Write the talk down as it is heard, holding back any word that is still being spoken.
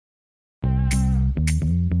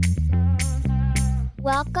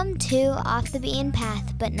Welcome to Off the Beaten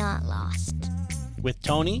Path, but Not Lost. With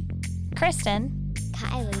Tony, Kristen,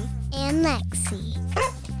 Kylie, and Lexi.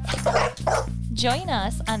 join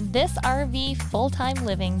us on this RV full-time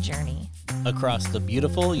living journey. across the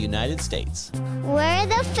beautiful United States. We're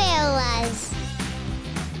the Fayolas.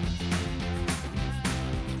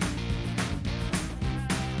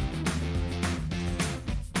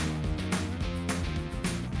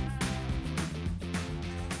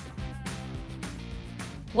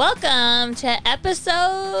 Welcome to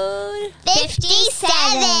episode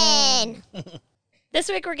 57. This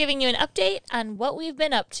week we're giving you an update on what we've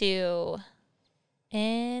been up to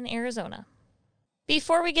in Arizona.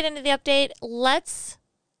 Before we get into the update, let's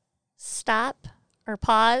stop or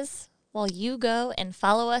pause while you go and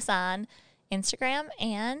follow us on Instagram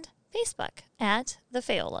and Facebook at The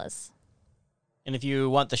Fayolas. And if you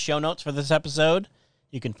want the show notes for this episode,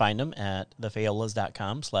 you can find them at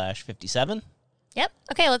thefayolas.com/57. Yep.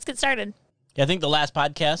 Okay, let's get started. I think the last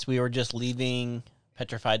podcast, we were just leaving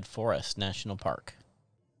Petrified Forest National Park.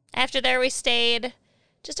 After there, we stayed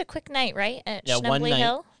just a quick night, right? At One Schnebly night.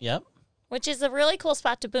 Hill, Yep. which is a really cool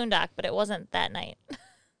spot to boondock, but it wasn't that night.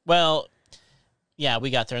 Well, yeah, we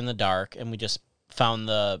got there in the dark, and we just found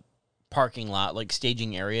the parking lot, like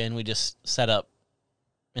staging area, and we just set up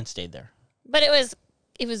and stayed there. But it was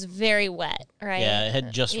very wet, right? Yeah, it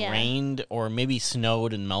had just Yeah. rained or maybe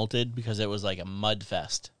snowed and melted because it was like a mud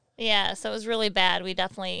fest. Yeah, so it was really bad. We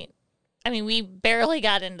barely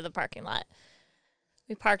got into the parking lot.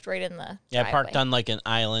 We parked right in the Yeah, driveway. parked on like an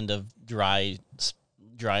island of dry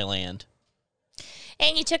land.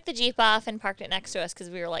 And you took the Jeep off and parked it next to us because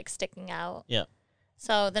we were like sticking out. Yeah.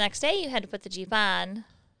 So the next day you had to put the Jeep on.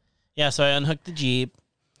 Yeah, so I unhooked the Jeep.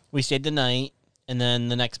 We stayed the night, and then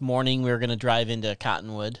the next morning we were going to drive into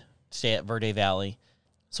Cottonwood, stay at Verde Valley.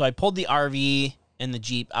 So I pulled the RV and the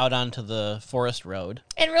Jeep out onto the forest road.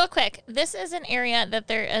 And real quick, this is an area that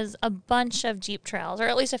there is a bunch of Jeep trails, or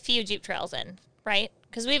at least a few Jeep trails in, right?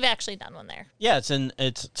 Because we've actually done one there. Yeah, it's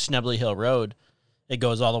Schnebly Hill Road. It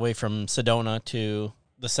goes all the way from Sedona to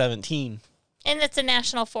the 17. And it's a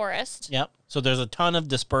national forest. Yep. So there's a ton of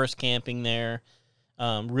dispersed camping there.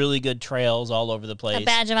 Really good trails all over the place. A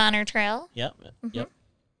badge of honor trail. Yep. Yep.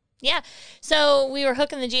 Yeah. So we were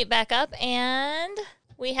hooking the Jeep back up, and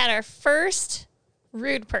we had our first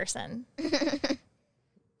rude person.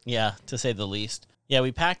 Yeah, to say the least. Yeah,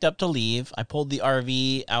 we packed up to leave. I pulled the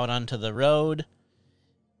RV out onto the road,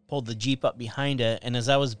 pulled the Jeep up behind it, and as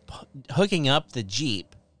I was hooking up the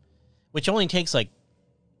Jeep, which only takes like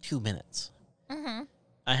 2 minutes,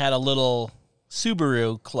 I had a little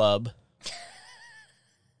Subaru club.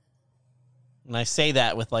 And I say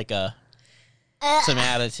that with like some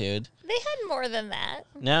attitude. They had more than that.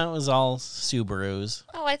 No, it was all Subarus.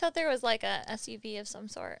 Oh, I thought there was like a SUV of some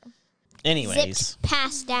sort. Anyways. Zipped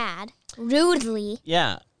past Dad. Rudely.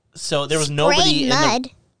 Yeah. So there was nobody Sprayed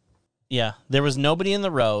mud. There was nobody in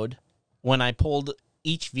the road when I pulled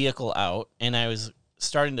each vehicle out, and I was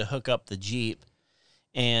starting to hook up the Jeep,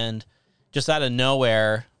 and just out of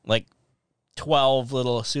nowhere, like 12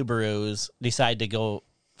 little Subarus decide to go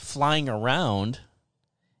flying around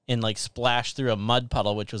and like splash through a mud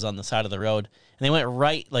puddle, which was on the side of the road. And they went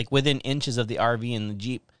right like within inches of the RV and the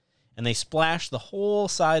Jeep, and they splashed the whole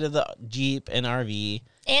side of the Jeep and RV.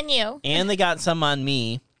 And you. And they got some on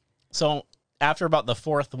me. So after about the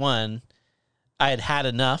fourth one, I had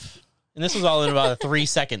enough. And this was all in about a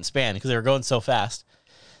 3-second span because they were going so fast.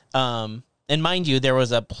 And mind you, there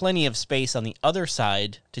was plenty of space on the other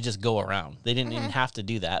side to just go around. They didn't even have to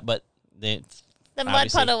do that, but The mud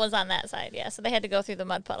obviously. puddle was on that side, yeah. So they had to go through the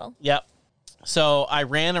mud puddle. Yep. So I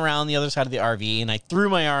ran around the other side of the RV, and I threw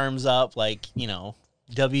my arms up like,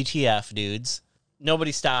 WTF, dudes.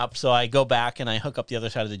 Nobody stopped, so I go back and I hook up the other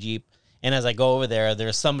side of the Jeep. And as I go over there,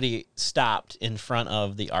 there's somebody stopped in front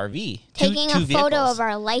of the RV. Taking two a photo vehicles. of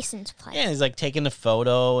our license plate. Yeah, he's like taking a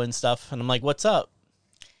photo and stuff. And I'm like, what's up?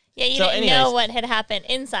 Yeah, you So didn't anyways. know what had happened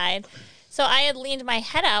inside. So I had leaned my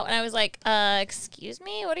head out, and I was like, excuse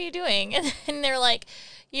me, what are you doing? And they're like,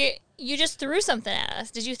 you just threw something at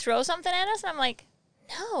us. Did you throw something at us? And I'm like,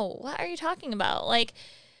 no, what are you talking about? Like,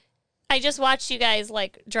 I just watched you guys,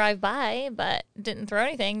 like, drive by, but didn't throw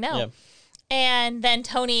anything. No. Yeah. And then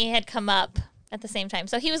Tony had come up at the same time.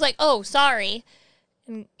 So he was like, oh, sorry.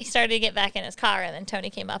 And he started to get back in his car, and then Tony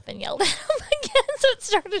came up and yelled at him again. So it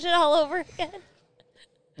started it all over again.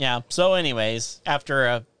 Yeah. So anyways,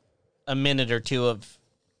 after a minute or two of,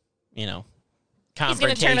 He's going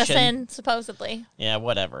confrontation. to turn us in, supposedly. Yeah,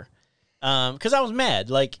 whatever. Because I was mad.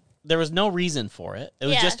 Like, there was no reason for it. It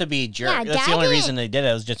was Yeah. just to be jerks. Yeah, That's the Dad only didn't- reason they did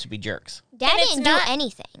it. Was just to be jerks. Dad And it's didn't not- do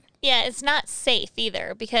anything. Yeah, it's not safe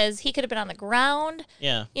either because he could have been on the ground.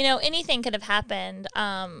 Yeah. You know, anything could have happened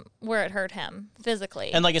where it hurt him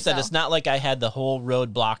physically. And like I said, So- it's not like I had the whole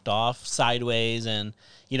road blocked off sideways, and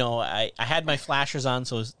I had my flashers on,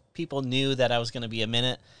 so people knew that I was going to be a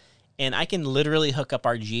minute. And I can literally hook up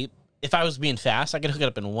our Jeep. If I was being fast, I could hook it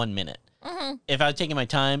up in 1 minute. Mm-hmm. If I was taking my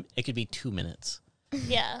time, it could be 2 minutes.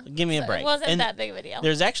 Yeah. Give me a So break. It wasn't And that big of a deal.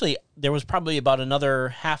 there was probably about another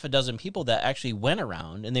half a dozen people that actually went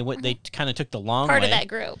around, and they went. They kind of took the long Part way. of that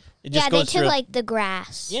group. It just Yeah, they goes took through. like the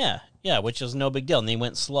grass. Yeah, which is no big deal, and they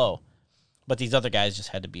went slow. But these other guys just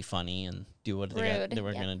had to be funny and do what Rude, they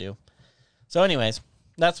were yeah. going to do. So, anyways,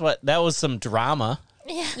 that was some drama.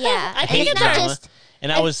 Yeah. I I think hate it's not drama, just-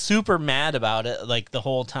 and I was super mad about it, like the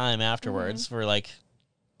whole time afterwards for like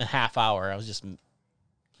a half hour. I was just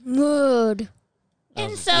Mood.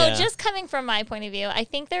 And so, yeah. just coming from my point of view, I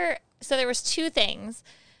think there was two things.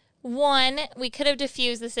 One, we could have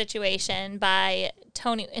diffused the situation by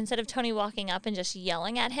Tony, instead of Tony walking up and just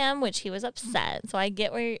yelling at him, which he was upset. So I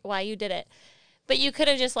get why you did it. But you could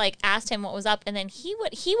have just like asked him what was up, and then he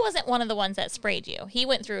wasn't one of the ones that sprayed you. He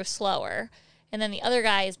went through slower, and then the other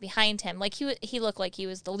guy is behind him. Like he looked like he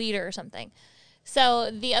was the leader or something. So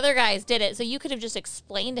the other guys did it. So you could have just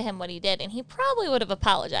explained to him what he did, and he probably would have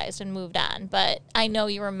apologized and moved on. But I know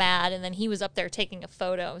you were mad, and then he was up there taking a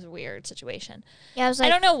photo. It was a weird situation. Yeah, I was I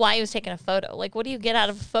like, don't know why he was taking a photo. Like, what do you get out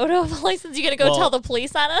of a photo of a license? You gonna go Well- tell the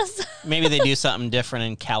police on us? maybe they do something different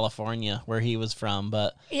in California where he was from,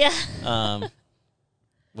 but Yeah.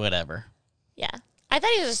 whatever. Yeah. I thought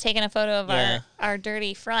he was just taking a photo of Yeah. our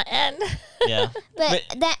dirty front end. Yeah, but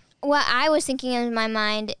that what I was thinking in my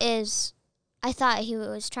mind is, I thought he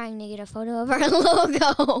was trying to get a photo of our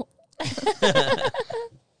logo.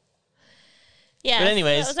 Yeah. But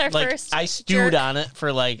anyways, that was our like first. I stewed jerk. on it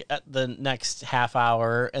for like the next half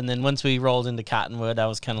hour, and then once we rolled into Cottonwood, I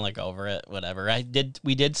was kind of like over it. Whatever.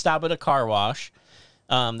 We did stop at a car wash,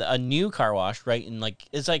 a new car wash, right? And like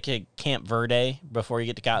it's like a Camp Verde before you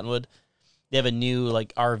get to Cottonwood. They have a new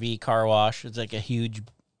like RV car wash. It's like a huge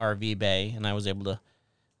RV bay, and I was able to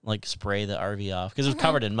like spray the RV off because it was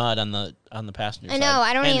covered in mud on the passenger I side. know.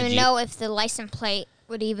 I don't and the even Jeep. know if the license plate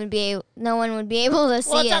would even be. No one would be able to see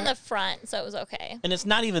Well, it's it. on the front, so it was okay. And it's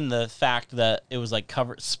not even the fact that it was like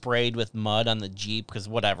sprayed with mud on the Jeep, because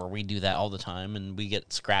whatever, we do that all the time and we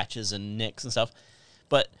get scratches and nicks and stuff.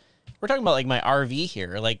 But we're talking about like my RV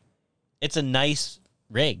here. Like, it's a nice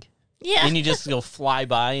rig. Yeah. And you just go fly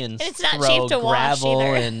by and it's not throw cheap to wash gravel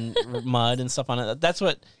either. and mud and stuff on it. That's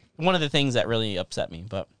one of the things that really upset me.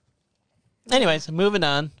 But anyways, moving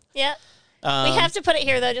on. Yep. We have to put it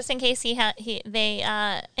here though, just in case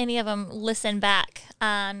any of them listen back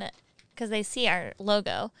on, because they see our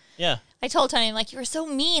logo. Yeah. I told Tony, I'm like, you were so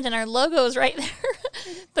mean, and our logo is right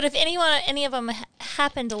there. But if any of them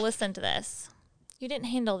happen to listen to this, you didn't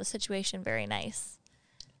handle the situation very nice.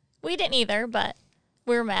 We didn't either, but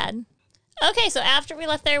we're mad. Okay, so after we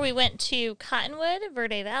left there, we went to Cottonwood,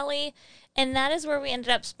 Verde Valley, and that is where we ended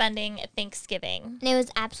up spending Thanksgiving. And it was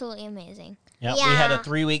absolutely amazing. Yep. We had a Yeah.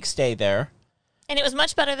 3-week stay there. And it was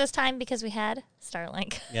much better this time because we had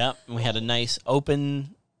Starlink. Yep. And we had a nice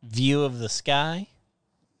open view of the sky.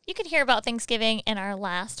 You can hear about Thanksgiving in our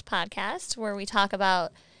last podcast where we talk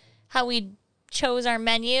about how we chose our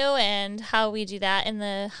menu and how we do that in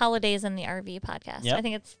the holidays in the RV podcast. Yep. I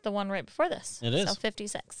think it's the one right before this. It is. So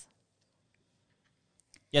 56.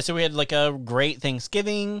 Yeah, so we had like a great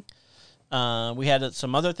Thanksgiving. We had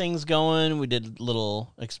some other things going. We did a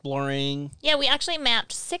little exploring. Yeah, we actually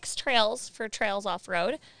mapped 6 trails for Trails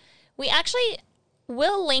Off-Road. We actually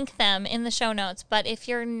will link them in the show notes, but if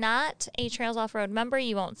you're not a Trails Off-Road member,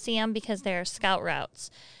 you won't see them because they're scout routes.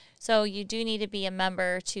 So you do need to be a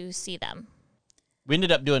member to see them. We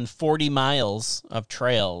ended up doing 40 miles of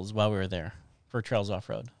trails while we were there for Trails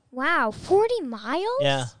Off-Road. Wow, 40 miles?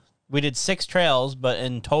 Yeah. We did 6 trails, but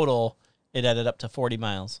in total, it added up to 40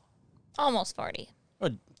 miles. Almost 40.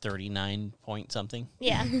 Or 39 point something.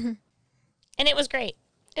 Yeah. And it was great.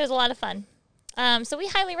 It was a lot of fun. So we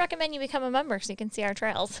highly recommend you become a member so you can see our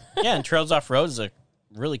trails. Yeah, and Trails Off-Road is a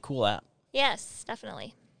really cool app. Yes,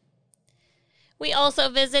 definitely. We also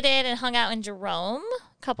visited and hung out in Jerome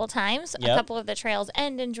a couple times. Yep. A couple of the trails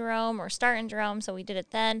end in Jerome or start in Jerome, so we did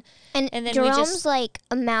it then. And And then we Jerome's just- like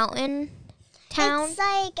a mountain town. It's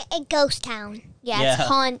like a ghost town. Yeah,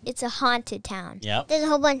 Yeah. It's a haunted town. Yep. There's a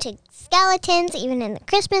whole bunch of skeletons, even in the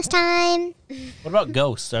Christmas time. What about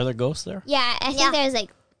ghosts? Are there ghosts there? Yeah, I think Yeah. there's like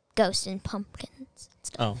ghosts and pumpkins.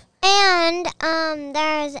 Oh, And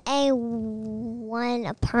there's a one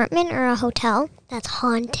apartment or a hotel that's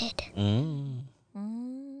haunted.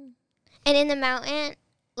 And in the mountain,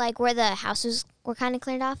 like where the houses were kind of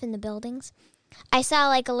cleared off in the buildings, I saw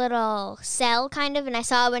like a little cell kind of, and I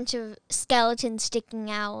saw a bunch of skeletons sticking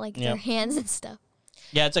out, like their Yep. hands and stuff.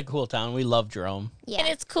 yeah, it's a cool town. We love Jerome. Yeah. And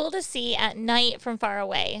it's cool to see at night from far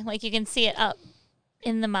away. Like you can see it up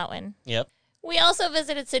in the mountain. Yep. We also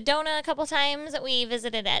visited Sedona a couple times. We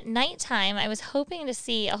visited at nighttime. I was hoping to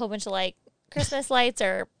see a whole bunch of like Christmas lights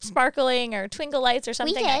or sparkling or twinkle lights or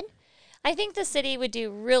something. We did. I think the city would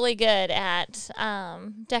do really good at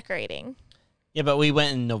decorating. Yeah, but we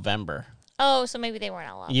went in November. Oh, so maybe they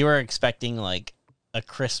weren't allowed. You were expecting like a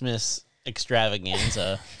Christmas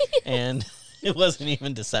extravaganza, and it wasn't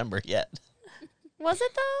even December yet. Was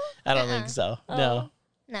it though? I don't think so. No.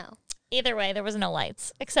 No. Either way, there was no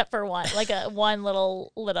lights except for one, like a one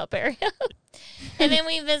little lit up area. And then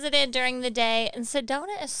we visited during the day, and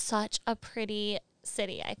Sedona is such a pretty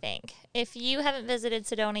city, I think. If you haven't visited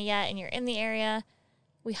Sedona yet and you're in the area,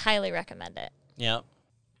 we highly recommend it. Yep.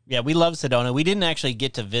 Yeah, we love Sedona. We didn't actually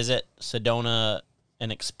get to visit Sedona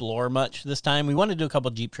and explore much this time. We wanted to do a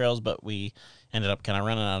couple Jeep trails, but we ended up kind of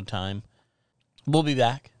running out of time. We'll be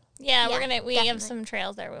back. Yeah, Yeah, we have definitely. some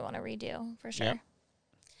trails there we want to redo for sure. Yep.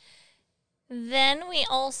 Then we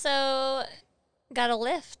also got a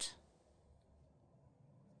lift.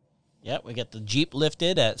 Yep, we got the Jeep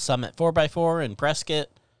lifted at Summit 4x4 in Prescott.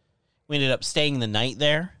 We ended up staying the night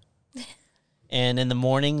there. And in the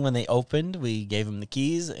morning when they opened, we gave them the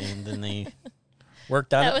keys, and then they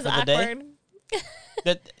worked on That it was for the awkward.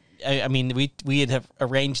 day. I mean, we had have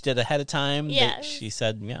arranged it ahead of time. Yeah. She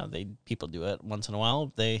said, yeah, people do it once in a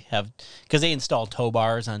while. They have, because they install tow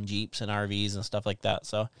bars on Jeeps and RVs and stuff like that.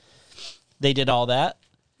 So they did all that.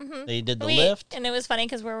 Mm-hmm. They did the lift. And it was funny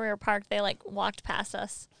because where we were parked, they like walked past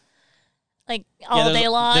us like Yeah, all there's day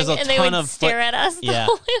a- long, there's a and they ton would of stare foot- at us. the Yeah.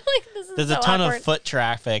 whole way, like, this is There's so a ton awkward. of foot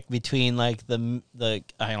traffic between like the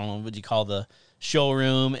I don't know what you call the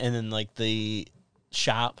showroom and then like the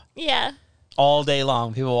shop Yeah. all day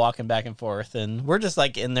long. People walking back and forth, and we're just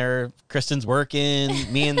like in there. Kristen's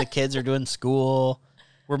working. Me and the kids are doing school.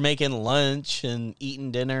 We're making lunch and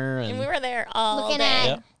eating dinner. And And we were there all Looking day. at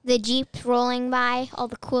Yep. the Jeeps rolling by, all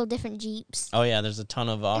the cool different Jeeps. oh yeah, there's a ton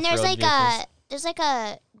of off And road there's like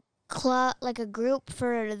a club, like a group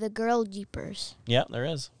for the girl Jeepers. Yeah, there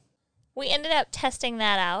is. We ended up testing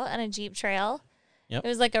that out on a Jeep trail. Yep. It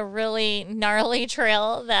was like a really gnarly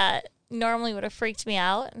trail that normally would have freaked me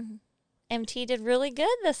out. And MT did really good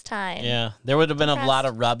this time. Yeah, there would have been a lot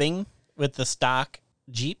Impressed. of rubbing with the stock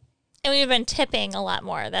Jeep. And we've been tipping a lot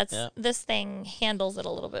more. Yeah. This thing handles it a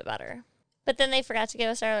little bit better. But then they forgot to give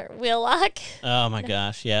us our wheel lock. Oh my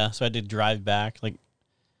gosh, yeah. So I had to drive back like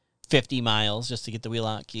 50 miles just to get the wheel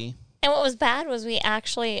lock key. And what was bad was we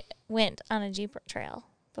actually went on a Jeep trail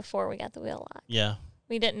before we got the wheel lock. Yeah.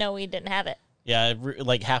 We didn't know we didn't have it. Yeah,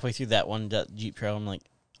 like halfway through that one Jeep trail, I'm like,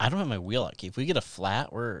 I don't have my wheel lock key. If we get a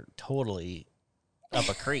flat, we're totally up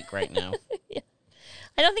a creek right now.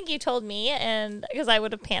 I don't think you told me, and because I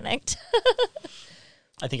would have panicked.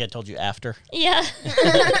 I think I told you after. Yeah,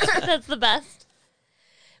 that's the best.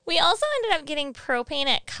 We also ended up getting propane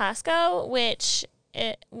at Costco, which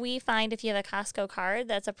we find if you have a Costco card,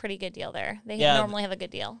 that's a pretty good deal there. They Yeah. normally have a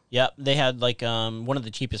good deal. Yep, they had like one of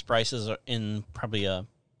the cheapest prices in probably a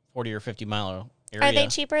 40 or 50 mile area. Are they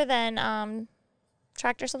cheaper than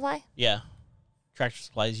Tractor Supply? Yeah. Tractor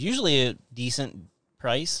Supply is usually a decent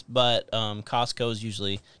price, but Costco is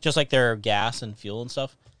usually, just like their gas and fuel and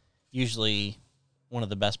stuff, usually one of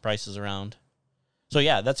the best prices around. So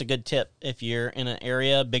yeah, that's a good tip. If you're in an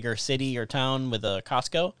area, bigger city or town with a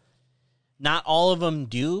Costco, not all of them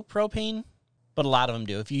do propane, but a lot of them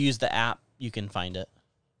do. If you use the app, you can find it.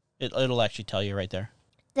 It'll actually tell you right there.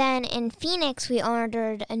 Then in Phoenix, we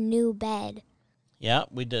ordered a new bed. Yeah,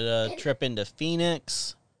 we did a trip into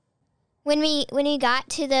Phoenix. When we got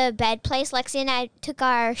to the bed place, Lexi and I took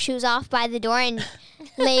our shoes off by the door and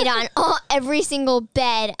laid on every single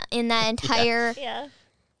bed in that entire Yeah.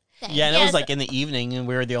 thing. Yeah, and it Yes. was like in the evening, and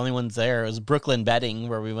we were the only ones there. It was Brooklyn Bedding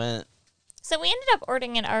where we went. So we ended up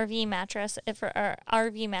ordering an RV mattress for our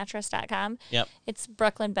RVmattress.com. Yep. It's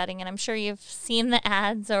Brooklyn Bedding, and I'm sure you've seen the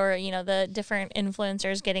ads or, the different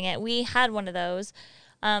influencers getting it. We had one of those.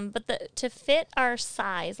 But to fit our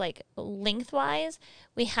size, like lengthwise,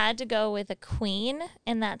 we had to go with a queen,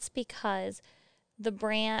 and that's because the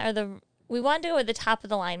brand we wanted to go with the top of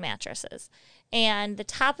the line mattresses, and the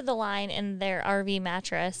top of the line in their RV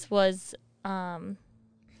mattress was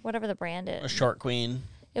whatever the brand is. A short queen.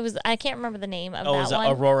 It was I can't remember the name of Oh, it that was one.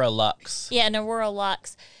 Aurora Lux. Yeah, an Aurora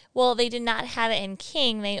Lux. Well, they did not have it in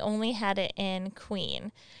king. They only had it in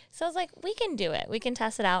queen. So I was like, we can do it. We can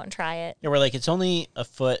test it out and try it. Yeah, we're like, it's only a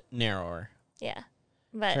foot narrower. Yeah.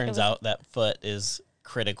 But Turns out that foot is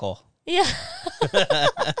critical. Yeah.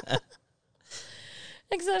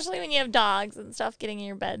 Especially when you have dogs and stuff getting in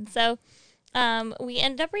your bed. So we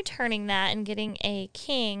ended up returning that and getting a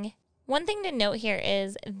king. One thing to note here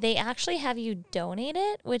is they actually have you donate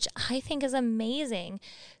it, which I think is amazing.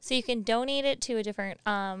 So you can donate it to a different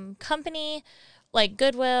company like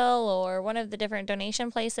Goodwill or one of the different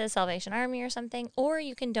donation places, Salvation Army or something, or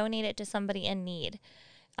you can donate it to somebody in need,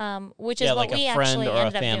 which is what like we a friend actually or a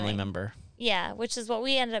ended up family doing. member. Yeah, which is what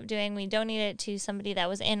we ended up doing. We donated it to somebody that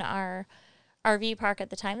was in our RV park at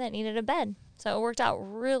the time that needed a bed. So it worked out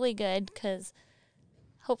really good because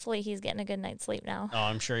hopefully he's getting a good night's sleep now. Oh,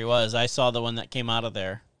 I'm sure he was. I saw the one that came out of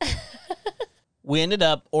there. We ended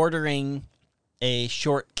up ordering a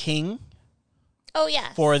short king Oh,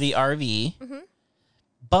 yeah. for the RV, Mm-hmm.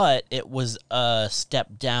 but it was a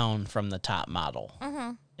step down from the top model.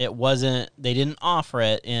 Mm-hmm. It wasn't, they didn't offer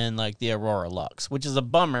it in like the Aurora Lux, which is a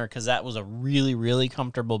bummer because that was a really, really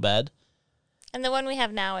comfortable bed. And the one we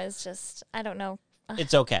have now is just, I don't know.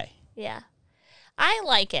 It's okay. Yeah. I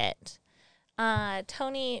like it.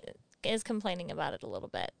 Tony is complaining about it a little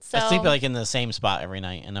bit. So I sleep like in the same spot every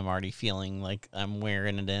night, and I'm already feeling like I'm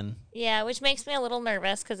wearing it in. yeah, which makes me a little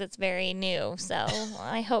nervous because it's very new. So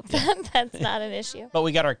I hope that that's not an issue. But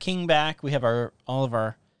we got our king back. We have all of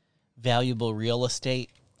our valuable real estate.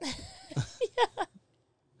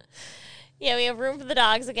 Yeah, we have room for the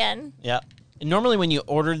dogs again. Yeah. And normally when you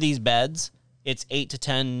order these beds, it's 8 to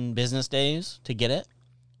 10 business days to get it.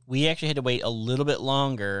 We actually had to wait a little bit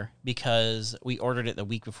longer because we ordered it the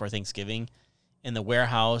week before Thanksgiving, and the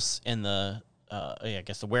warehouse and the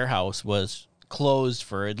warehouse was closed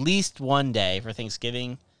for at least one day for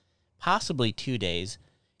Thanksgiving, possibly 2 days,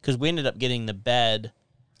 because we ended up getting the bed,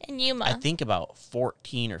 And Yuma. I think, about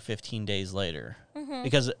 14 or 15 days later.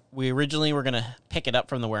 Because we originally were going to pick it up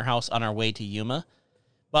from the warehouse on our way to Yuma,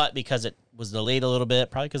 but because it was delayed a little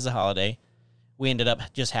bit, probably because of the holiday, we ended up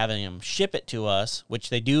just having them ship it to us, which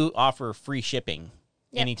they do offer free shipping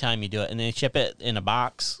anytime you do it. And they ship it in a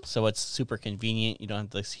box, so it's super convenient. You don't have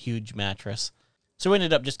this huge mattress. So we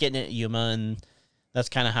ended up just getting it at Yuma, and that's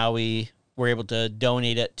kind of how we were able to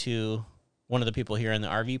donate it to one of the people here in the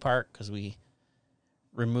RV park, because we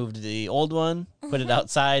removed the old one, put it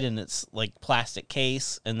outside in its like plastic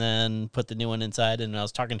case, and then put the new one inside. And I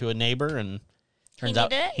was talking to a neighbor, and turns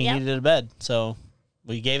out needed it? he Yep. needed a bed. So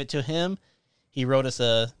we gave it to him. He wrote us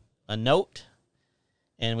a note,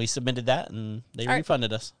 and we submitted that, and they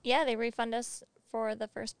refunded us. Yeah, they refund us for the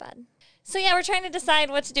first bed. So yeah, we're trying to decide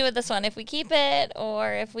what to do with this one. If we keep it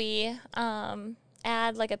or if we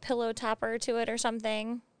add like a pillow topper to it or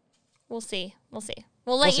something. We'll see. We'll see.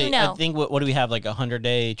 We'll let you know. I think what do we have, like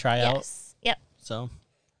 100-day tryout? Yes. Yep. So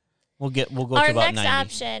we'll go Our to about next 90.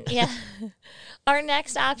 option, yeah. Our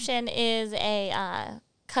next option is a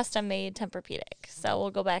custom-made Tempur-Pedic. So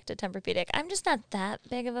we'll go back to Tempur-Pedic. I'm just not that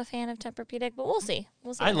big of a fan of Tempur-Pedic, but we'll see.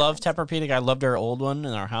 We'll see. I what love happens. Tempur-Pedic. I loved our old one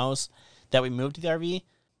in our house that we moved to the RV.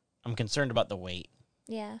 I'm concerned about the weight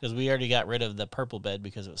Yeah. because we already got rid of the purple bed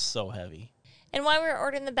because it was so heavy. And while we were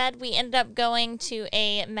ordering the bed, we ended up going to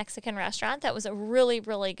a Mexican restaurant that was really,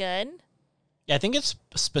 really good. Yeah, I think it's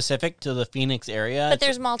specific to the Phoenix area. But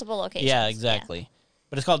there's multiple locations. Yeah, exactly.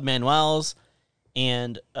 But it's called Manuel's,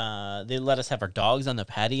 and they let us have our dogs on the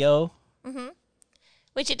patio.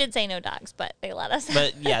 Which it did say no dogs, but they let us.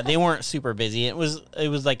 But yeah, they weren't super busy. It was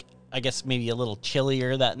like, I guess maybe a little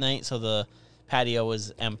chillier that night, so the patio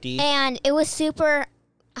was empty. And it was super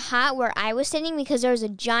hot where I was sitting because there was a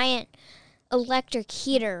giant electric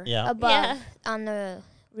heater above Yeah. on the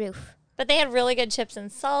roof. But they had really good chips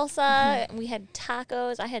and salsa. We had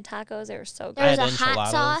tacos. I had tacos. They were so There good. was had a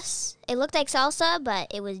hot enchiladas. sauce. It looked like salsa, but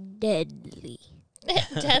it was deadly.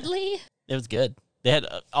 Deadly. It was good. They had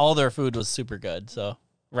all their food was super good, so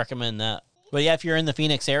recommend that. But yeah, if you're in the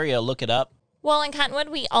Phoenix area, look it up. Well, in Cottonwood,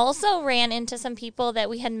 we also ran into some people that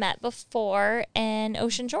we had met before in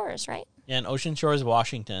Ocean Shores, right? Yeah, in Ocean Shores,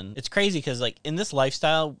 Washington. It's crazy because, like, in this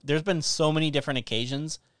lifestyle, there's been so many different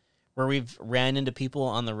occasions where we've ran into people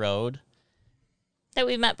on the road That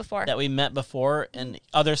we met before. that we met before in the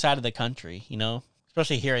other side of the country, you know?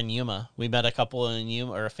 Especially here in Yuma. We met a couple in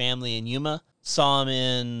Yuma, or a family in Yuma. Saw them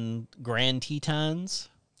in Grand Tetons.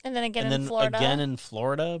 And then again and in then Florida. again in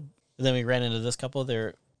Florida. And then we ran into this couple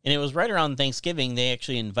there. And it was right around Thanksgiving. They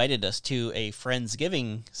actually invited us to a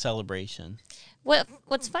Friendsgiving celebration.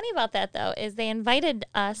 What's funny about that, though, is they invited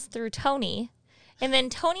us through Tony. And then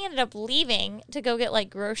Tony ended up leaving to go get, like,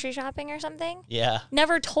 grocery shopping or something. Yeah.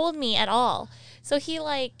 Never told me at all. So he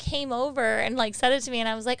like came over and like said it to me, and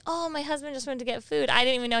I was like, "Oh, my husband just went to get food." I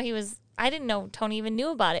didn't even know I didn't know Tony even knew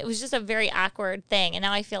about it. It was just a very awkward thing, and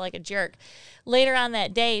now I feel like a jerk. Later on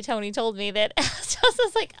that day, Tony told me that. So I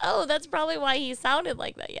was like, "Oh, that's probably why he sounded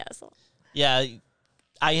like that." Yeah. So. Yeah,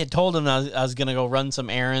 I had told him I was gonna go run some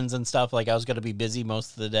errands and stuff. Like I was gonna be busy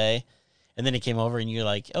most of the day. And then he came over, and you're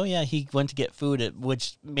like, "Oh yeah, he went to get food,"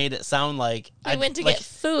 which made it sound like I went to get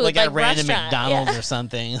food, like I ran to restaurant. McDonald's or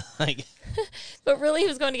something. Like, but really, he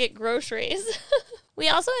was going to get groceries. We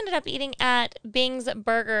also ended up eating at Bing's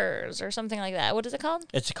Burgers or something like that. What is it called?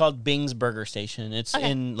 it's called Bing's Burger Station. It's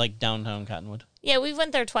in like downtown Cottonwood. Yeah, we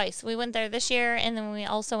went there twice. We went there this year, and then we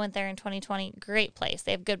also went there in 2020. Great place.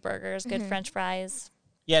 They have good burgers, good French fries.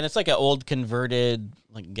 Yeah, and it's like an old converted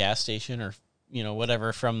like gas station or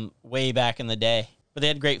whatever from way back in the day. But they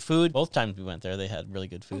had great food. Both times we went there, they had really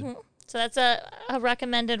good food. So that's a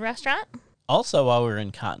recommended restaurant. Also, while we were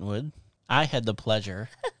in Cottonwood, I had the pleasure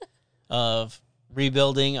of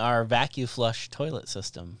rebuilding our vacuum flush toilet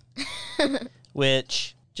system,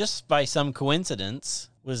 which just by some coincidence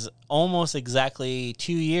was almost exactly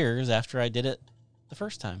 2 years after I did it the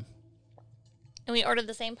first time. And we ordered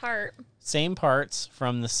the same part. Same parts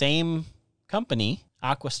from the same company,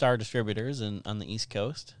 Aquastar Distributors on the East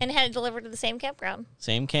Coast. And had it delivered to the same campground.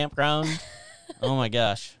 Same campground. Oh my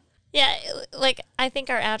gosh. Yeah, like I think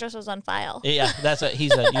our address was on file. Yeah, that's what he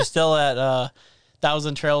said. You still at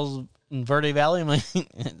Thousand Trails in Verde Valley? I'm like,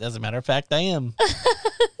 as a matter of fact, I am.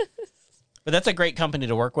 But that's a great company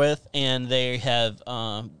to work with, and they have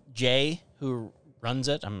Jay, who runs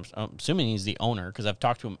it. I'm assuming he's the owner because I've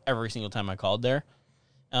talked to him every single time I called there.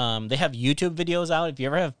 They have YouTube videos out. If you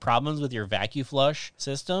ever have problems with your vacuum flush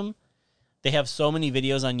system, they have so many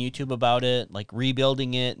videos on YouTube about it, like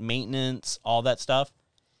rebuilding it, maintenance, all that stuff.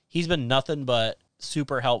 He's been nothing but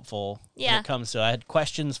super helpful when it comes to. I had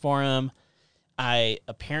questions for him. I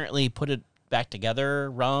apparently put it back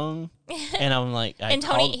together wrong, and I'm like,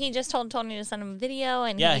 he just told Tony to send him a video,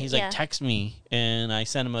 and he's like, text me, and I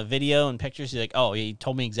sent him a video and pictures. He's like, oh, he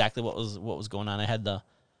told me exactly what was going on. I had the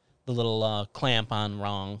little clamp on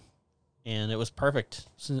wrong, and it was perfect.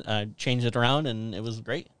 So I changed it around, and it was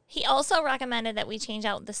great. He also recommended that we change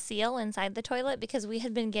out the seal inside the toilet because we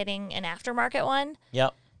had been getting an aftermarket one.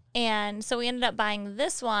 Yep. And so we ended up buying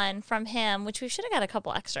this one from him, which we should have got a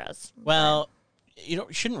couple extras. Well, you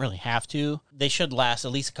shouldn't really have to. They should last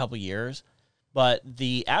at least a couple years. But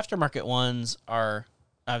the aftermarket ones are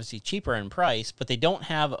obviously cheaper in price, but they don't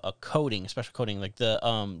have a coating, a special coating. Like the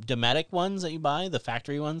Dometic ones that you buy, the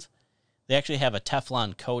factory ones, they actually have a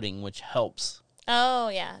Teflon coating, which helps. Oh,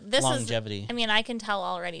 yeah. This longevity. I can tell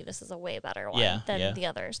already this is a way better one than the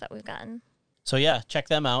others that we've gotten. So, yeah, check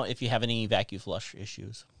them out if you have any vacuum flush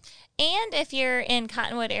issues. And if you're in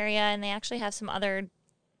Cottonwood area, and they actually have some other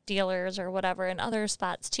dealers or whatever in other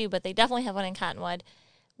spots too, but they definitely have one in Cottonwood,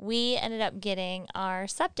 we ended up getting our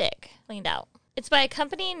septic cleaned out. It's by a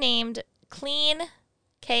company named Kleen,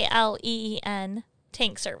 Kleen,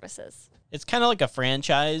 Tank Services. It's kind of like a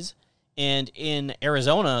franchise. And in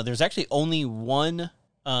Arizona, there's actually only one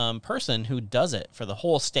person who does it for the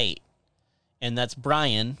whole state. And that's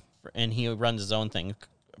Brian, and he runs his own thing,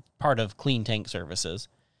 part of Kleen Tank Services.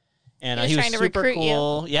 And he was super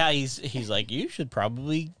cool. Yeah, he's like, you should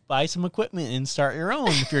probably buy some equipment and start your own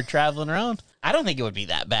if you're traveling around. I don't think it would be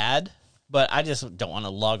that bad, but I just don't want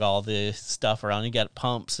to lug all the stuff around. You got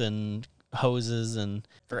pumps and hoses and...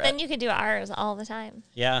 Then you could do ours all the time.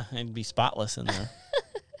 Yeah, it'd be spotless in there.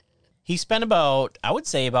 He spent about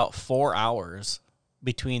 4 hours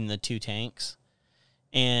between the two tanks.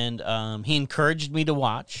 And he encouraged me to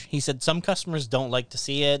watch. He said some customers don't like to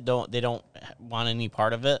see it. They don't want any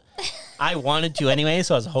part of it. I wanted to anyway,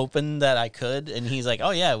 so I was hoping that I could. And he's like, oh,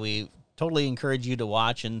 yeah, we totally encourage you to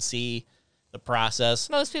watch and see the process.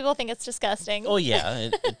 Most people think it's disgusting. Oh, yeah,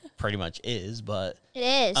 it pretty much is. But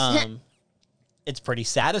it is. It's pretty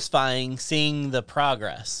satisfying seeing the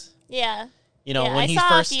progress. Yeah. When he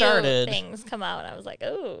first started, things come out, and I was like,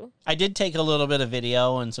 "Ooh!" I did take a little bit of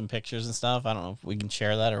video and some pictures and stuff. I don't know if we can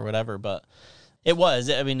share that or whatever, but it was.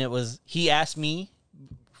 I mean, it was. He asked me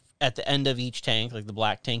at the end of each tank, like the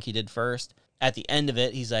black tank he did first. At the end of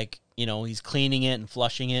it, he's like, he's cleaning it and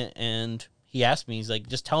flushing it, and he asked me, he's like,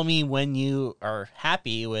 just tell me when you are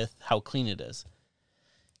happy with how clean it is.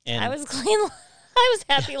 And I was clean. I was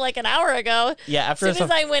happy like an hour ago. Yeah, as soon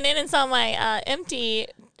as I went in and saw my empty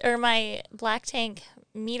or my black tank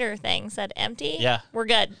meter thing said empty. Yeah, we're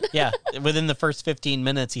good. Yeah, within the first 15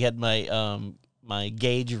 minutes, he had my my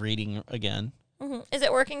gauge reading again. Mm-hmm. Is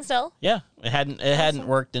it working still? Yeah, it hadn't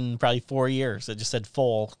worked in probably 4 years. It just said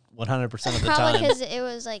full 100% of the Probably time. because it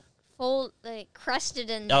was like whole like crusted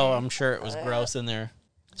in there. Oh, I'm sure it was gross in there.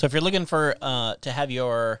 So if you're looking for to have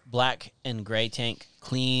your black and gray tank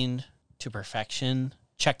cleaned to perfection,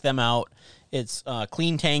 check them out. It's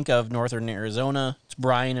Clean Tank of Northern Arizona. It's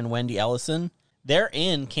Brian and Wendy Ellison. They're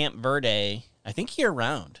in Camp Verde, I think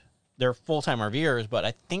year-round. They're full-time RVers, but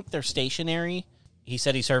I think they're stationary. He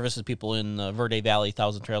said he services people in the Verde Valley,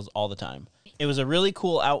 Thousand Trails all the time. It was a really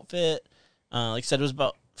cool outfit. Like I said, it was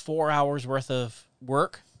about 4 hours worth of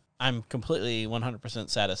work. I'm completely 100%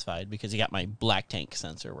 satisfied because he got my black tank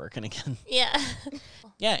sensor working again. Yeah.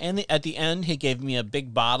 Yeah, and at the end, he gave me a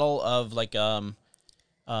big bottle of like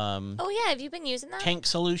Oh yeah, have you been using that? tank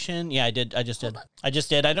solution. Yeah, I did. I just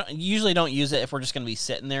did. I usually don't use it if we're just going to be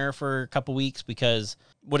sitting there for a couple weeks because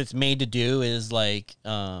what it's made to do is like,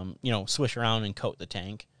 swish around and coat the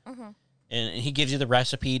tank. Mm-hmm. And he gives you the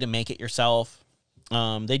recipe to make it yourself.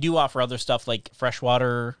 They do offer other stuff like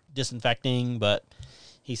freshwater disinfecting, but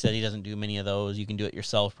he said he doesn't do many of those. You can do it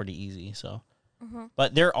yourself pretty easy. So,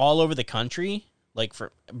 but they're all over the country, like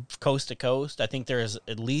for coast to coast. I think there's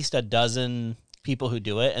at least a dozen people who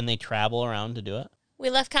do it, and they travel around to do it. We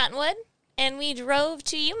left Cottonwood and we drove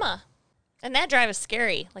to Yuma. And that drive is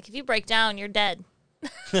scary. Like if you break down, you're dead.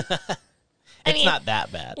 It's not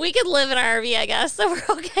that bad. We could live in our RV, I guess, so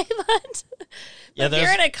we're okay, but Yeah, if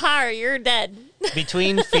you're in a car, you're dead.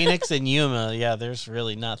 Between Phoenix and Yuma, yeah, there's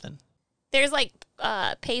really nothing. There's like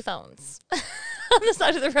payphones on the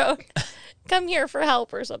side of the road. Come here for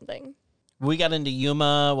help or something. We got into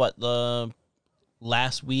Yuma, the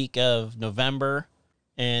last week of November,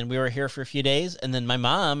 and we were here for a few days, and then my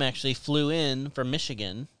mom actually flew in from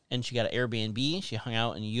Michigan, and she got an Airbnb. She hung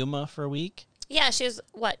out in Yuma for a week. Yeah, she was,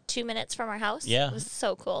 2 minutes from our house? Yeah. It was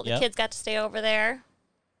so cool. The Yep. kids got to stay over there.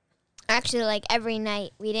 Actually, like every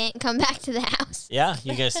night, we didn't come back to the house. Yeah,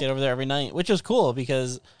 you guys stayed over there every night, which was cool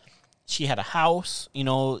because she had a house.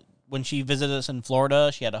 When she visited us in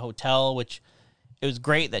Florida, she had a hotel, which it was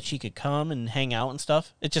great that she could come and hang out and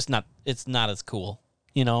stuff. It's not as cool.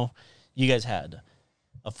 You guys had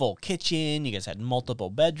a full kitchen. You guys had multiple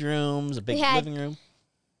bedrooms, a big We had- living room.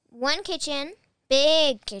 One kitchen,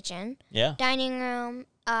 big kitchen, Yeah. dining room,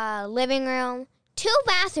 living room, 2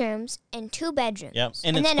 bathrooms, and 2 bedrooms. Yep.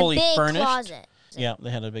 And it's then fully a big furnished. closet. Yeah,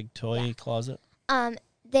 they had a big toy closet.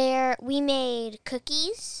 There we made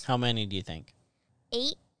cookies, How many do you think?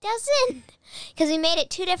 8 dozen, because we made it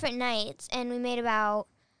 2 different nights, and we made about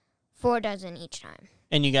 4 dozen each time.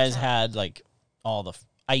 And you guys had like all the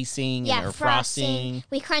icing Yeah, or frosting.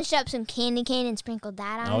 We crunched up some candy cane and sprinkled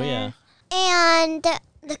that on Oh there. yeah. And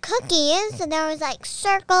the cookies, there was like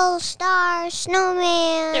circles, stars,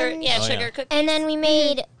 snowman. They're, Oh, sugar yeah. cookies. And then we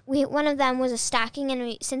made one of them was a stocking,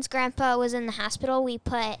 and since Grandpa was in the hospital, we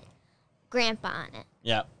put Grandpa on it.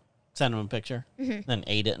 Yeah. Sent him a picture. Then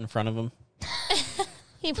ate it in front of him.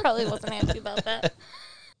 He probably wasn't happy about that.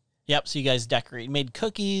 Yep. So you guys made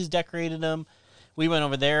cookies, decorated them. We went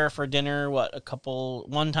over there for dinner.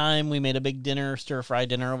 One time we made a big dinner, stir-fry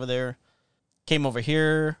dinner over there. Came over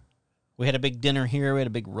here. We had a big dinner here. We had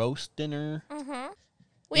a big roast dinner.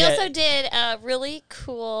 We Yeah. also did a really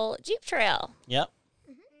cool Jeep trail. Yep.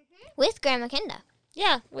 With Grandma Kinda.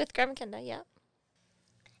 Yeah, with Grandma Kinda, yeah.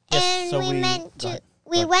 Yes, And so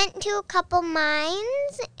we went to a couple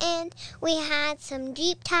mines, and we had some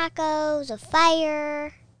Jeep tacos, a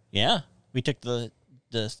fire. Yeah. We took the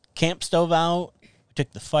camp stove out. We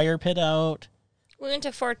took the fire pit out. We went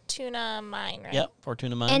to Fortuna Mine, right? Yep.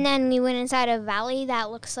 Fortuna Mine. And then we went inside a valley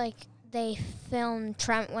that looks like they filmed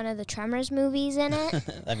one of the Tremors movies in it.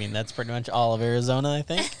 I mean, that's pretty much all of Arizona, I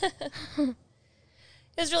think.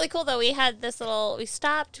 It was really cool, though. We had we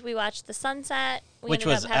stopped, we watched the sunset. We Which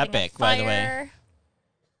ended was up having a epic, by the way. fire.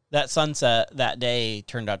 That sunset that day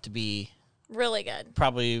turned out to be Really good.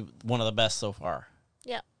 probably one of the best so far.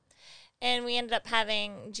 Yep. And we ended up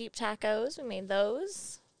having Jeep tacos. We made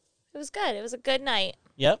those. It was good. It was a good night.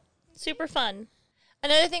 Yep. Super fun.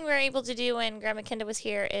 Another thing we were able to do when Grandma Kinda was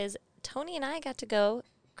here is Tony and I got to go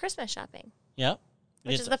Christmas shopping, Yep.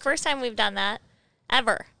 which is the first time we've done that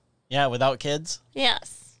ever. Yeah, without kids.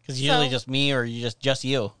 Yes. Because usually So- just me or just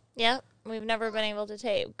you. Yep. We've never been able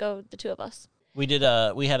to go the 2 of us. We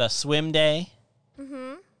had a swim day.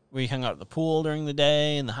 Mm-hmm. We hung out at the pool during the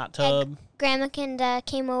day in the hot tub. Grandma Kinda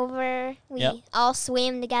came over. We Yep. all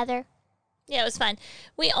swam together. Yeah, it was fun.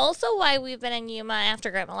 We also, why we've been in Yuma after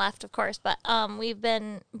Grandma left, of course, but we've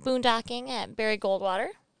been boondocking at Barry Goldwater.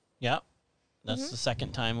 Yep. That's the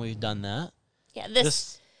second time we've done that. Yeah,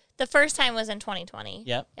 This- the first time was in 2020.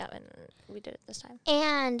 Yep. Yeah, and we did it this time.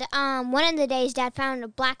 And one of the days, Dad found a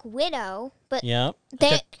black widow, but Yep.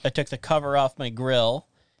 They- I took the cover off my grill,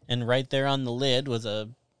 and right there on the lid was a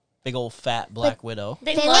big old fat black widow.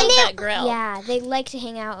 They They love like that grill. Yeah, they like to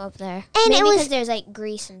hang out up there. And Maybe it was- because there's like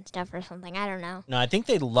grease and stuff or something. I don't know. No, I think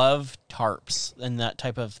they love tarps and that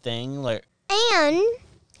type of thing. Like, And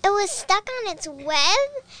it was stuck on its web,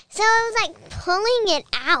 so it was like pulling it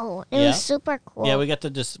out. It Yeah. was super cool. yeah, we got to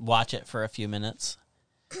just watch it for a few minutes.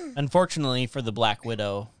 Unfortunately for the black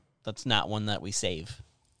widow, that's not one that we save.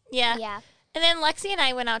 Yeah. Yeah. And then Lexi and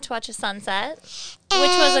I went out to watch a sunset, which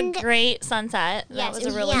was a And- great sunset. Yes, that was it a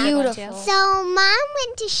was really good one beautiful. too. So Mom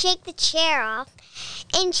went to shake the chair off,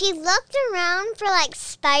 and she looked around for like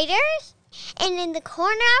spiders, and in the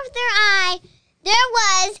corner of their eye, there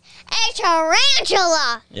was a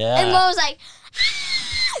tarantula. Yeah. And Mo was like,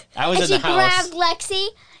 I was and in she the house. grabbed Lexi.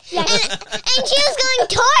 Yeah. And she was going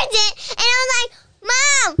towards it, and I was like,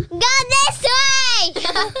 Mom, go this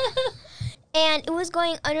way! And it was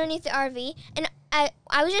going underneath the RV, and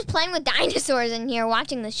I was just playing with dinosaurs in here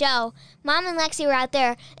watching the show. Mom and Lexi were out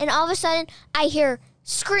there, and all of a sudden I hear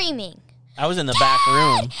screaming. I was in the back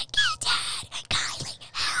room. Dad, Kylie,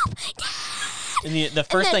 help, Dad. And the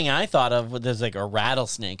first thing I thought of was there's like a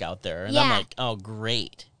rattlesnake out there. And I'm Yeah. like, oh,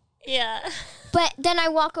 great. Yeah. But then I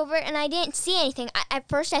walk over and I didn't see anything. At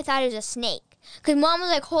first I thought it was a snake. Because Mom was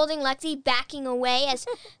like holding Lexi, backing away as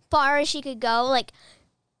far as she could go. Like,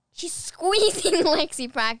 she's squeezing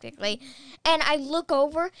Lexi practically. And I look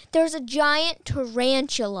over, there's a giant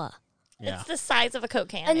tarantula. Yeah. It's the size of a Coke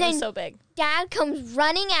can. And it was then- so big. Dad comes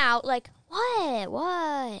running out like,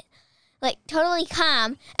 what? Like, totally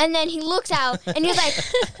calm. And then he looks out and he's like,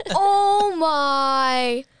 oh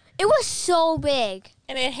my. It was so big.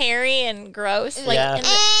 And it hairy and gross. Like, Yeah. and And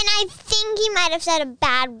I think he might have said a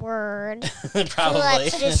bad word. So Probably.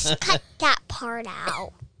 let's just cut that part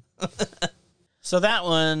out. So that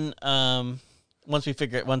one, once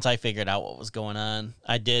I figured out what was going on,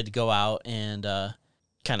 I did go out and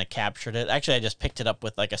kind of captured it. Actually, I just picked it up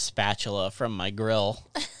with like a spatula from my grill.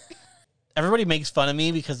 Everybody makes fun of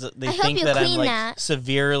me because they I hope think you that I'm clean like that.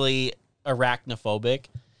 severely arachnophobic,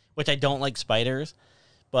 which I don't like spiders.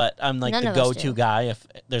 But I'm like None the of us go-to do. guy if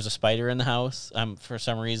there's a spider in the house. I'm for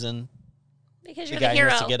some reason because the you're the guy hero.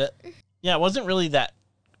 has to get it. Yeah, it wasn't really that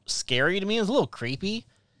scary to me. It was a little creepy,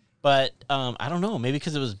 but I don't know. Maybe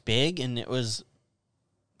because it was big and it was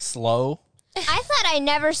slow. I thought I'd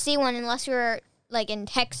never see one unless we were like in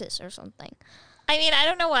Texas or something. I mean, I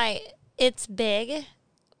don't know why it's big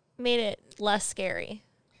made it less scary.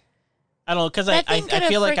 I don't know because That I thing could have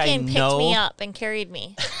feel like I freaking picked know. me up and carried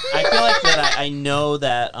me. I feel like that I know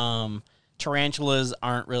that tarantulas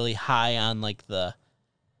aren't really high on like the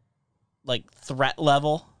threat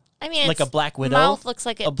level. I mean, Like its a black widow. mouth looks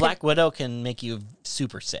like it. A black widow can make you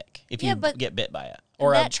super sick if Yeah, you but get bit by it,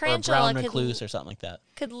 or that a tarantula brown could recluse or something like that.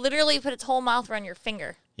 could literally put its whole mouth around your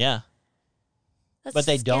finger. Yeah, That's but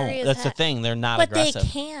they scary don't. as That's the heck. thing. They're not But aggressive. they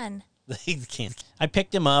can. They can't. I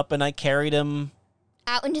picked him up and I carried him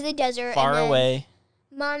Out into the desert. far and then away.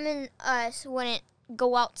 Mom and us wouldn't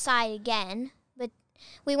go outside again, but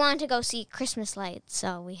we wanted to go see Christmas lights,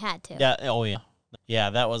 so we had to. Yeah. Oh yeah. Yeah,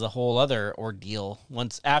 that was a whole other ordeal.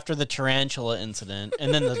 Once after the tarantula incident,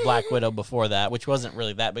 and then the black widow before that, which wasn't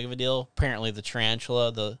really that big of a deal. Apparently, the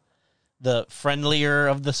tarantula, the friendlier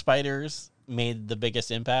of the spiders, made the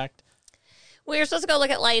biggest impact. We were supposed to go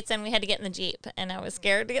look at lights, and we had to get in the Jeep, and I was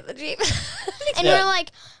scared to get in the Jeep. And Yeah. we're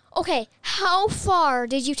like, okay, how far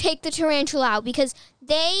did you take the tarantula out? Because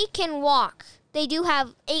they can walk. They do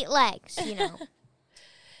have 8 legs, you know.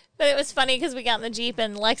 But it was funny because we got in the Jeep,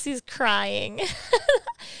 and Lexi's crying.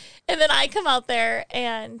 And then I come out there,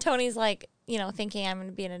 and Tony's like, thinking I'm going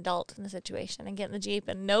to be an adult in the situation and get in the Jeep.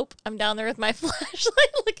 And nope, I'm down there with my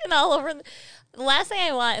flashlight looking all over. The last thing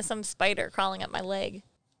I want is some spider crawling up my leg.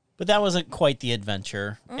 But that wasn't quite the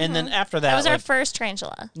adventure. And then after that, That was our like, first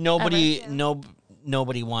tarantula.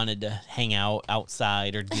 nobody wanted to hang out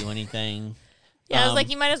outside or do anything. Yeah, I was like,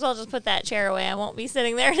 you might as well just put that chair away. I won't be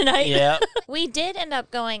sitting there tonight. Yeah. We did end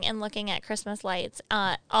up going and looking at Christmas lights.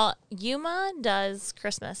 Yuma does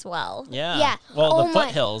Christmas well. Yeah. Yeah. Well, Oh the my-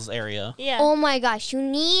 foothills area. Yeah. Oh my gosh, you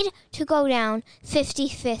need to go down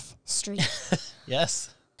 55th Street.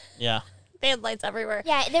 Yes. Yeah. They had lights everywhere.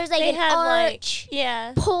 Yeah, there's like They an had arch,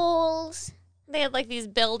 yeah. poles. They had like these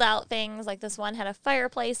build out things. Like this one had a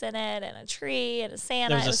fireplace in it and a tree and a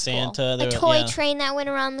Santa. There was It a cool. Santa. A There, toy yeah. train that went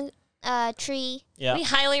around the tree. Yeah. We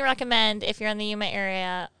highly recommend if you're in the Yuma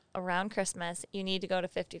area around Christmas, you need to go to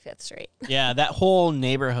 55th Street. Yeah, that whole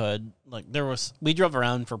neighborhood, like we drove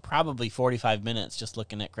around for probably 45 minutes just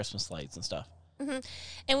looking at Christmas lights and stuff.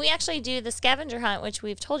 And we actually do the scavenger hunt, which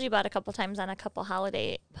we've told you about a couple times on a couple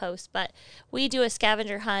holiday posts, but we do a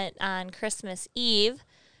scavenger hunt on Christmas Eve.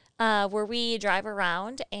 where we drive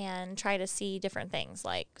around and try to see different things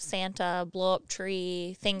like Santa, blow up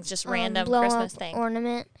tree, things, just random blow Christmas up things.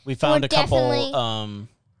 ornament. We found Or a couple definitely-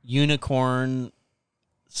 unicorn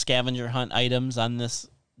scavenger hunt items on this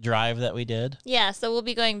drive that we did. Yeah, so we'll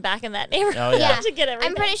be going back in that neighborhood Oh, yeah. to get everything.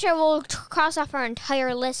 I'm pretty sure we'll cross off our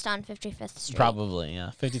entire list on 55th Street. Probably,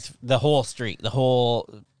 yeah. The whole street.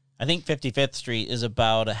 I think 55th Street is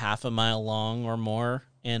about a half a mile long or more,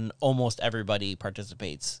 and almost everybody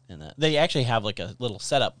participates in that. They actually have like a little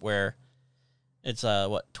setup where it's,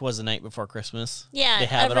 'Twas the Night Before Christmas. Yeah, They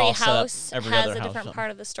have it every all set up, house every has other a house, different something. part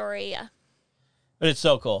of the story. Yeah. But it's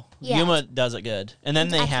so cool. Yeah, Yuma does it good. And then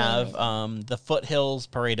it's they absolutely have the Foothills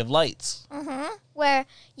Parade of Lights. Where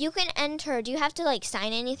you can enter. Do you have to like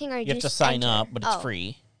sign anything, or You have to just sign enter? up, but it's Oh,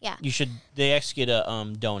 free. Yeah. They ask you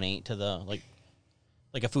to donate to the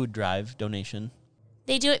like a food drive donation.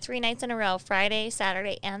 They do it 3 nights in a row, Friday,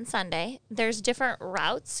 Saturday, and Sunday. There's different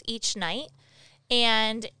routes each night.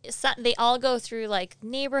 And they all go through like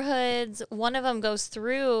neighborhoods. One of them goes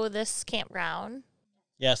through this campground.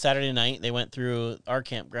 Yeah, Saturday night they went through our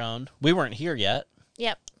campground. We weren't here yet,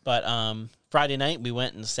 Yep. but Friday night we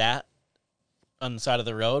went and sat on the side of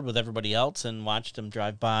the road with everybody else and watched them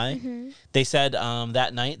drive by. Mm-hmm. They said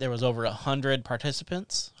that night there was over 100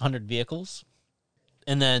 participants, 100 vehicles.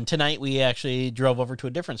 And then tonight we actually drove over to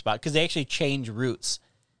a different spot because they actually change routes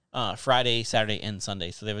Friday, Saturday, and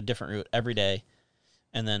Sunday. So they have a different route every day.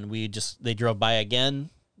 And then they drove by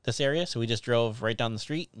again this area. So we just drove right down the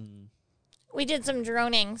street. And We did some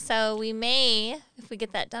droning, so we may, if we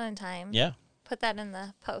get that done in time, yeah. put that in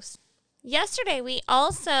the post. Yesterday, we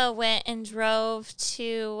also went and drove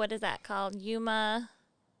to, what is that called? Yuma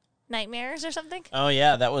Nightmares or something? Oh,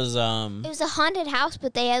 yeah. That was... It was a haunted house,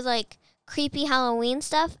 but they had like creepy Halloween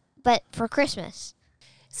stuff, but for Christmas.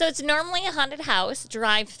 So it's normally a haunted house,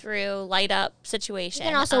 drive-through, light-up You situation.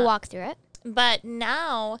 can also walk through it. But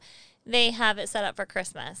now they have it set up for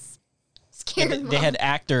Christmas. Scared They Mom. had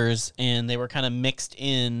actors, and they were kind of mixed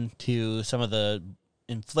into some of the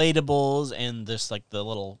inflatables and just like the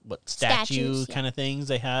little statue Statues, yeah. kind of things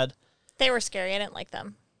they had. They were scary. I didn't like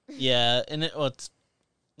them. Yeah, and it's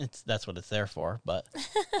that's what it's there for. But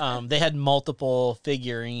they had multiple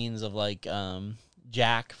figurines of like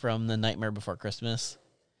Jack from The Nightmare Before Christmas,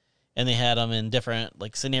 and they had them in different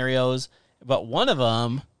like scenarios. But one of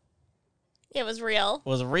them It was real.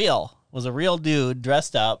 was a real dude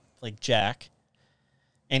dressed up like Jack,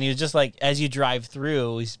 and he was just like, as you drive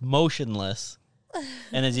through, he's motionless,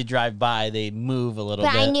 and as you drive by, they move a little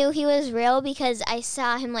But bit. I knew he was real because I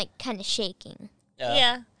saw him like kind of shaking.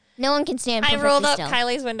 Yeah. No one can stand I perfectly rolled up still.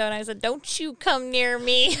 Kylie's window and I said, "Don't you come near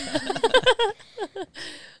me."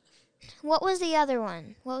 What was the other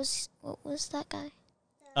one? What was that guy?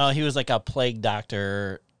 Oh, he was like a plague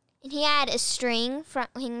doctor. And he had a string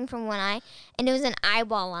hanging from one eye, and it was an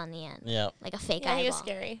eyeball on the end, Yeah, like a fake Yeah, eyeball. he was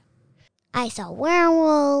scary. I saw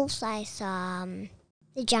werewolves. I saw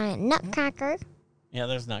the giant nutcracker. yeah.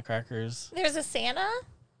 There's nutcrackers. There's a Santa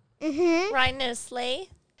Mm-hmm. riding his sleigh.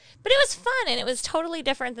 But it was fun, and it was totally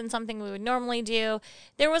different than something we would normally do.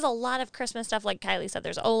 There was a lot of Christmas stuff, like Kylie said.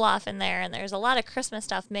 There's Olaf in there, and there's a lot of Christmas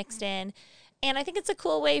stuff mixed in. And I think it's a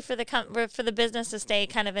cool way for the business to stay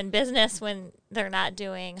kind of in business when they're not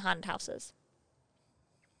doing haunted houses.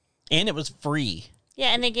 And it was free. Yeah,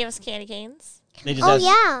 and they gave us candy canes. They just Oh asked,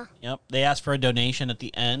 yeah. Yep. They asked for a donation at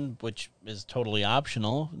the end, which is totally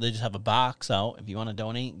optional. They just have a box out if you want to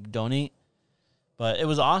donate. But it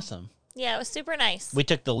was awesome. Yeah, it was super nice. We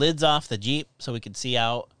took the lids off the Jeep so we could see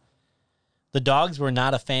out. The dogs were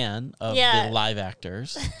not a fan of Yeah. the live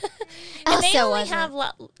actors. And they Also only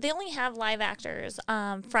wasn't. have live actors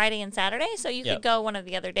Friday and Saturday, so you Yep. could go one of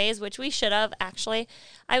the other days, which we should have actually.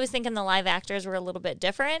 I was thinking the live actors were a little bit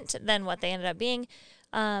different than what they ended up being,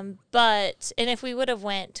 and if we would have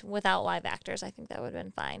went without live actors, I think that would have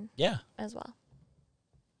been fine Yeah. as well.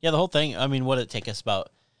 Yeah, the whole thing. I mean, would it take us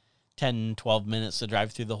about 10, 12 minutes to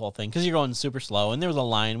drive through the whole thing? Because you're going super slow, and there was a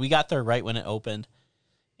line. We got there right when it opened,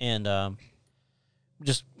 and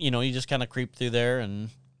you just kind of creep through there and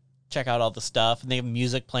check out all the stuff. And they have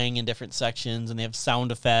music playing in different sections, and they have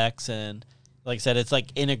sound effects. And like I said, it's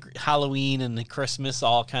like Halloween and the Christmas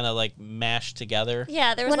all kind of like mashed together.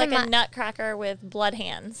 Yeah, there was One like of a nutcracker with blood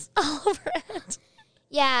hands all over it.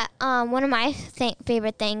 Yeah, one of my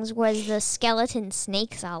favorite things was the skeleton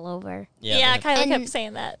snakes all over. Yeah, they- Kylie And kept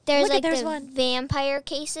saying that. There's Look, like there's the one. vampire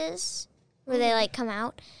cases where they like come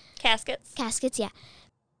out. Caskets. Caskets, yeah.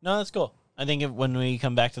 No, that's cool. I think when we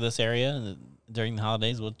come back to this area during the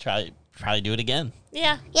holidays, we'll probably do it again.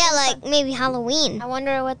 Yeah. Yeah, like maybe Halloween. I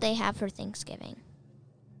wonder what they have for Thanksgiving.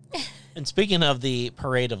 And speaking of the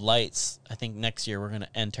Parade of Lights, I think next year we're going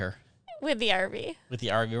to enter With the RV. with the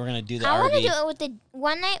RV. We're going to do the I want to RV. do it with the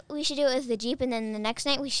one night. We should do it with the Jeep, and then the next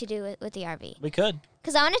night we should do it with the RV. We could.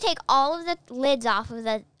 Because I want to take all of the lids off of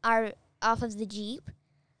the Jeep,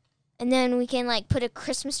 and then we can like put a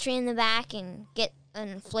Christmas tree in the back and get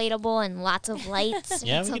an inflatable and lots of lights.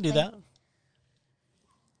 Yeah, and we could do that. something.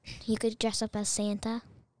 You could dress up as Santa.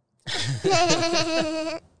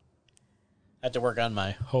 I have to work on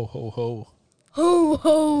my ho, ho, ho. Ho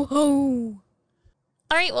ho ho!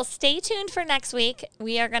 All right, well, stay tuned for next week.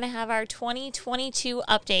 We are going to have our 2022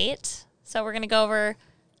 update. So we're going to go over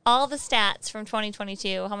all the stats from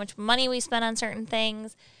 2022, how much money we spent on certain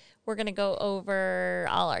things. We're going to go over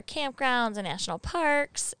all our campgrounds and national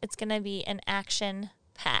parks. It's going to be an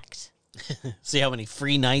action-packed. See how many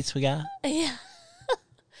free nights we got? Yeah.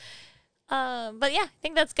 But yeah, I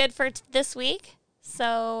think that's good for this week.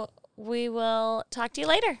 So we will talk to you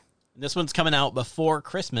later. This one's coming out before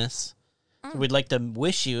Christmas. So we'd like to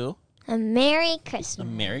wish you A Merry a Christmas,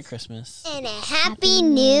 Merry Christmas. And a Happy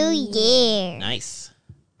New Year. Nice.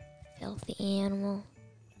 filthy animal.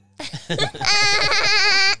 All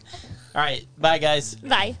right. Bye, guys.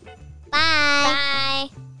 Bye. Bye. Bye.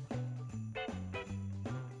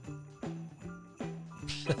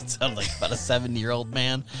 That sounds like about a 70-year-old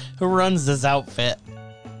man who runs this outfit.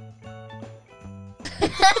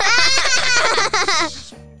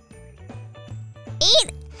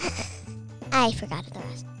 Eat. I forgot the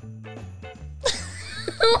rest.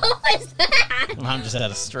 What was that? Mom just had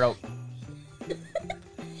a stroke.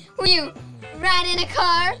 Were you riding a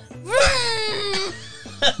car?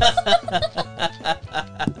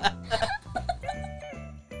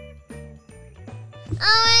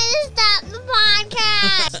 I want to stop the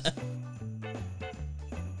podcast.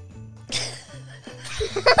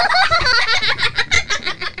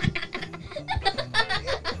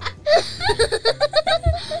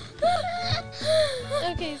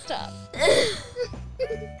 Okay, stop.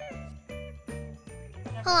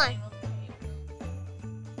 Hold on.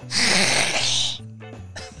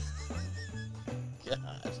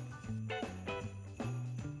 God.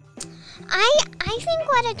 I think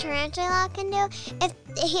what a tarantula can do, if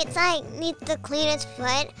it's like needs to clean its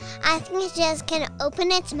foot, I think it just can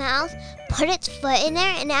open its mouth, put its foot in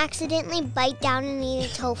there, and accidentally bite down and eat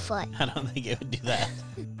its whole foot. I don't think it would do that.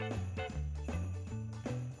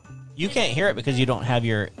 You can't hear it because you don't have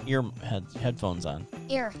your headphones on.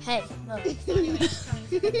 Your head. Wait,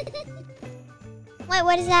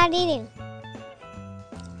 what is that eating?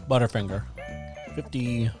 Butterfinger.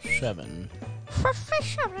 57.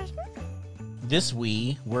 This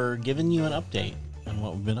we're giving you an update on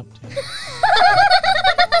what we've been up to.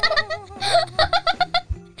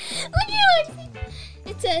 Look at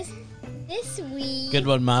it says this week. Good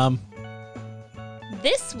one, Mom.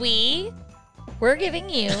 This week, we're giving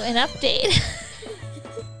you an update.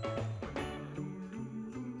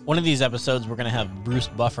 One of these episodes, we're going to have Bruce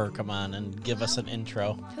Buffer come on and give us an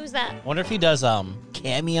intro. Who's that? I wonder if he does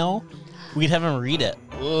cameo. We'd have him read it.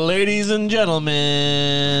 Ladies and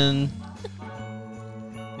gentlemen,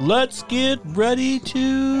 let's get ready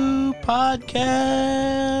to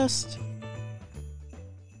podcast.